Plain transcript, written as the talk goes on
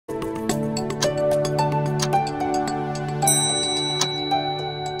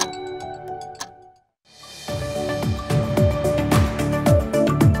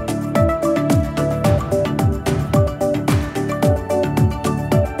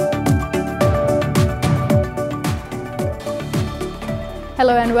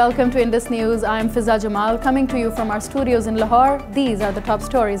Hello and welcome to Indus News. I am Fiza Jamal coming to you from our studios in Lahore. These are the top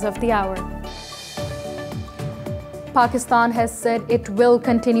stories of the hour. Pakistan has said it will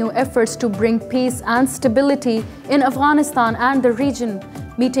continue efforts to bring peace and stability in Afghanistan and the region.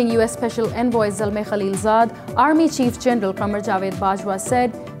 Meeting U.S. Special Envoy Zalmay Khalilzad, Army Chief General Qamar Javed Bajwa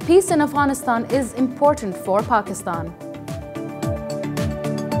said peace in Afghanistan is important for Pakistan.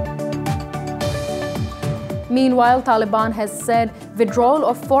 Meanwhile, Taliban has said withdrawal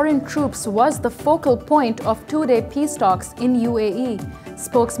of foreign troops was the focal point of two-day peace talks in UAE.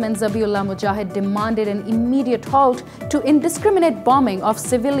 Spokesman Zabiullah Mujahid demanded an immediate halt to indiscriminate bombing of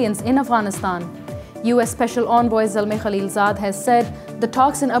civilians in Afghanistan. U.S. Special Envoy Zalmay Khalilzad has said the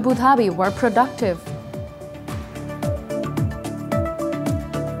talks in Abu Dhabi were productive.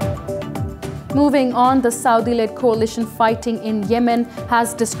 Moving on, the Saudi-led coalition fighting in Yemen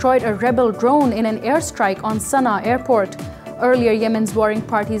has destroyed a rebel drone in an airstrike on Sana'a airport. Earlier, Yemen's warring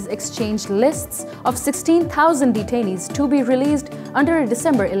parties exchanged lists of 16,000 detainees to be released under a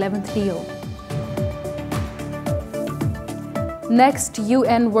December 11th deal. Next,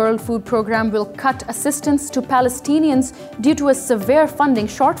 UN World Food Programme will cut assistance to Palestinians due to a severe funding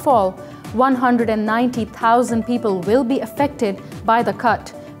shortfall. 190,000 people will be affected by the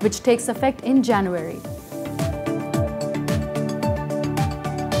cut, which takes effect in January.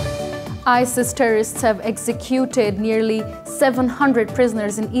 ISIS terrorists have executed nearly 700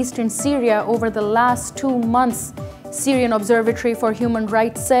 prisoners in eastern Syria over the last 2 months. Syrian Observatory for Human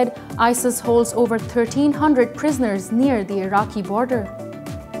Rights said ISIS holds over 1,300 prisoners near the Iraqi border.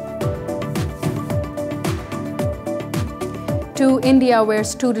 To India, where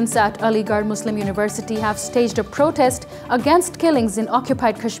students at Aligarh Muslim University have staged a protest against killings in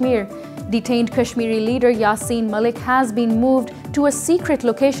occupied Kashmir. Detained Kashmiri leader Yasin Malik has been moved to a secret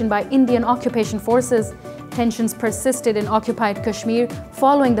location by Indian occupation forces. Tensions persisted in occupied Kashmir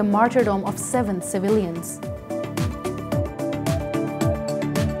following the martyrdom of 7 civilians.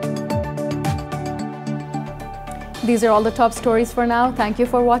 These are all the top stories for now. Thank you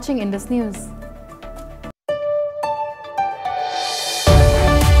for watching Indus News.